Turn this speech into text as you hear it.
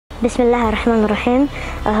Bismillah ar-Rahman ar-Rahim.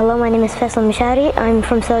 Hello, my name is Faisal Meshari. I'm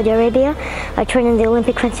from Saudi Arabia. I train in the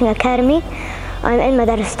Olympic Fencing Academy. I'm in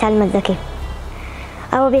Madaris Ta'lim al-Dhaki.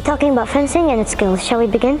 I will be talking about fencing and its skills. Shall we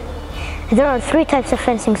begin? There are 3 types of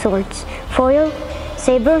fencing swords: foil,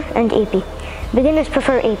 saber, and épée. Beginners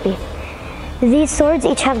prefer épée. These swords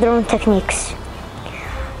each have their own techniques.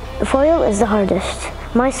 Foil is the hardest.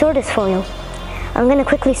 My sword is foil. I'm going to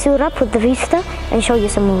quickly suit up with the vista and show you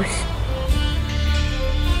some moves.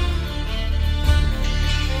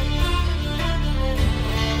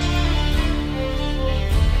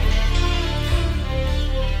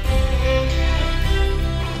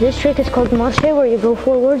 This trick is called Meshari, where you go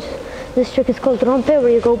forwards. This trick is called Rampe, where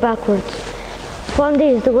you go backwards.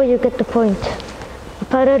 Fandi is the way you get the point.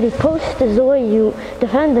 Parari post is the way you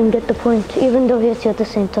defend and get the point, even though he hits you at the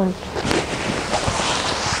same time.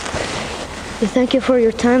 Thank you for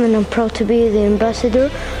your time, and I'm proud to be the ambassador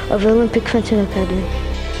of the Olympic Fencing Academy.